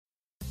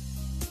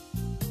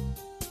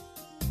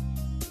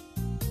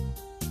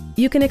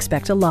You can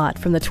expect a lot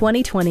from the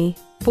 2020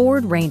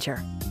 Ford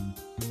Ranger.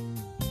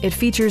 It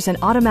features an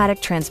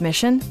automatic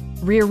transmission,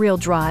 rear-wheel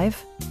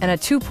drive, and a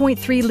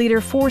 2.3-liter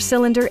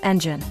four-cylinder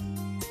engine.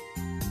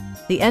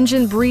 The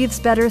engine breathes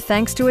better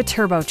thanks to a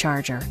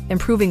turbocharger,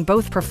 improving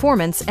both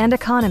performance and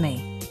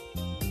economy.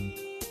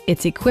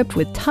 It's equipped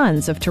with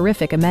tons of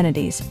terrific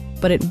amenities,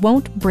 but it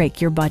won't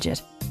break your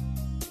budget,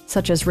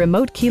 such as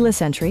remote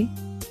keyless entry,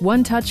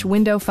 one-touch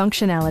window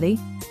functionality,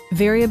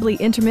 variably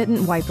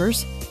intermittent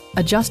wipers,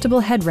 adjustable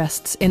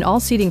headrests in all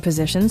seating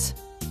positions,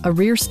 a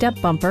rear step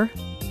bumper,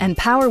 and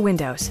power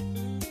windows.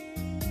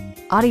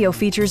 Audio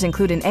features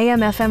include an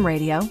AM/FM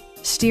radio,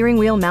 steering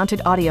wheel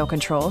mounted audio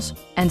controls,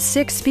 and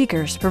 6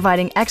 speakers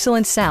providing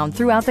excellent sound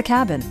throughout the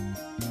cabin.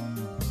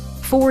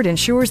 Ford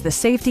ensures the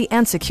safety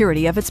and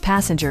security of its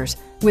passengers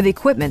with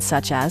equipment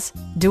such as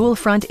dual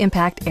front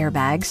impact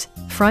airbags,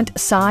 front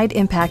side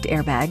impact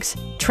airbags,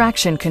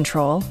 traction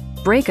control,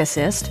 brake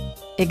assist,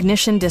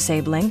 ignition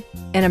disabling,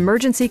 an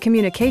emergency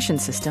communication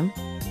system,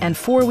 and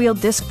 4-wheel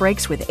disc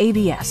brakes with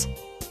ABS.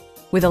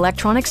 With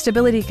electronic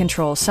stability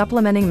control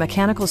supplementing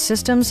mechanical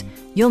systems,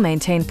 you'll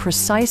maintain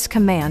precise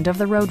command of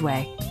the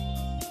roadway.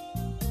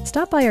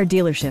 Stop by our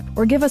dealership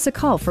or give us a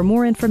call for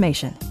more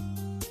information.